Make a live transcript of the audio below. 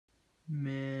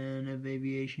Man of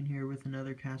Aviation here with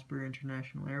another Casper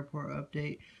International Airport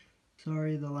update.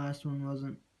 Sorry the last one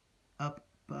wasn't up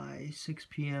by 6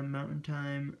 p.m. Mountain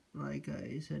Time like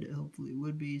I said it hopefully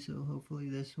would be, so hopefully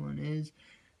this one is,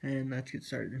 and let's get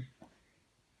started.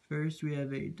 First we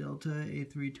have a Delta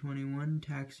A321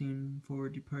 taxiing for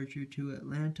departure to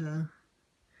Atlanta.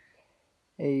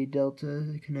 A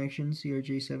Delta connection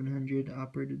CRJ 700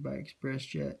 operated by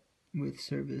ExpressJet with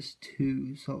service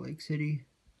to Salt Lake City.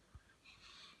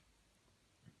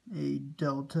 A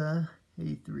Delta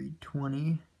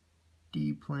A320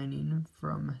 deplaning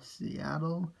from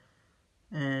Seattle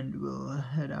and will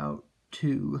head out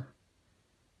to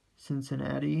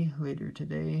Cincinnati later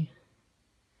today.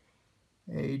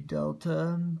 A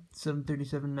Delta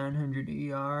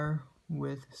 737-900ER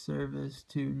with service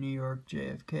to New York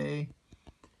JFK.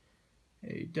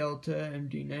 A Delta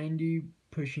MD-90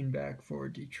 pushing back for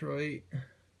Detroit.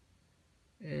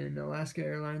 An Alaska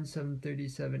Airlines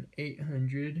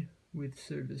 737-800 with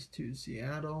service to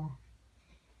Seattle.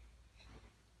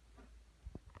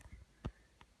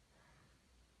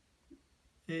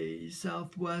 A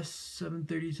Southwest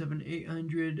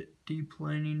 737-800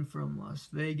 deplaning from Las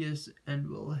Vegas and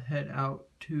will head out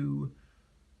to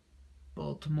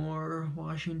Baltimore,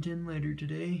 Washington later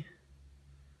today.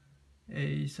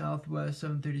 A Southwest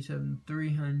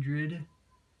 737-300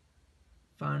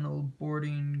 final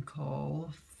boarding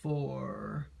call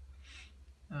for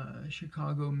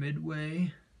Chicago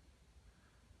Midway.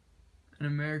 An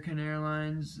American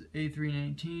Airlines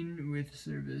A319 with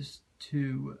service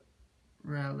to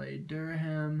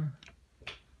Raleigh-Durham.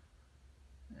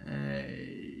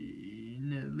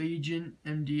 An Allegiant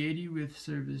MD-80 with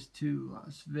service to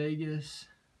Las Vegas.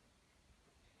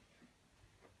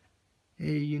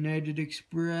 A United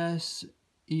Express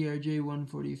ERJ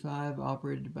 145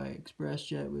 operated by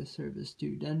ExpressJet with service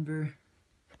to Denver.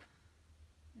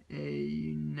 A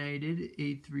United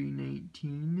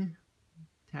A319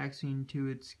 taxiing to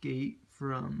its gate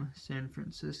from San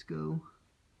Francisco.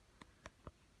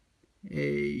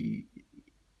 A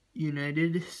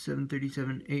United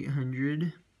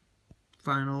 737-800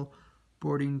 final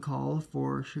boarding call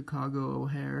for Chicago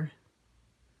O'Hare.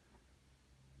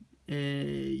 A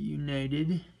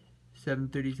United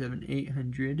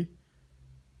 737-800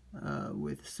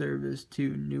 with service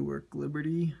to Newark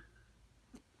Liberty.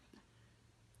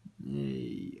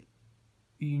 A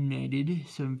United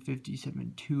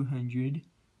 757-200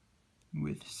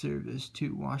 with service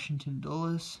to Washington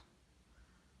Dulles.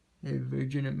 A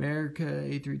Virgin America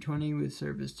A320 with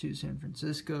service to San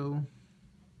Francisco.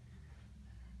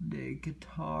 A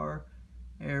Qatar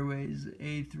Airways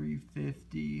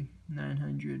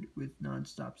A350-900 with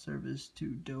non-stop service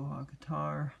to Doha,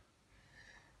 Qatar.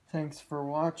 Thanks for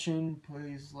watching.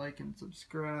 Please like and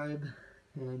subscribe,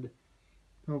 and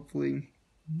hopefully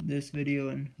this video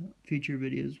and future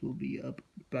videos will be up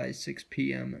by 6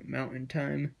 p.m. Mountain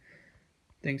Time.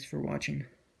 Thanks for watching.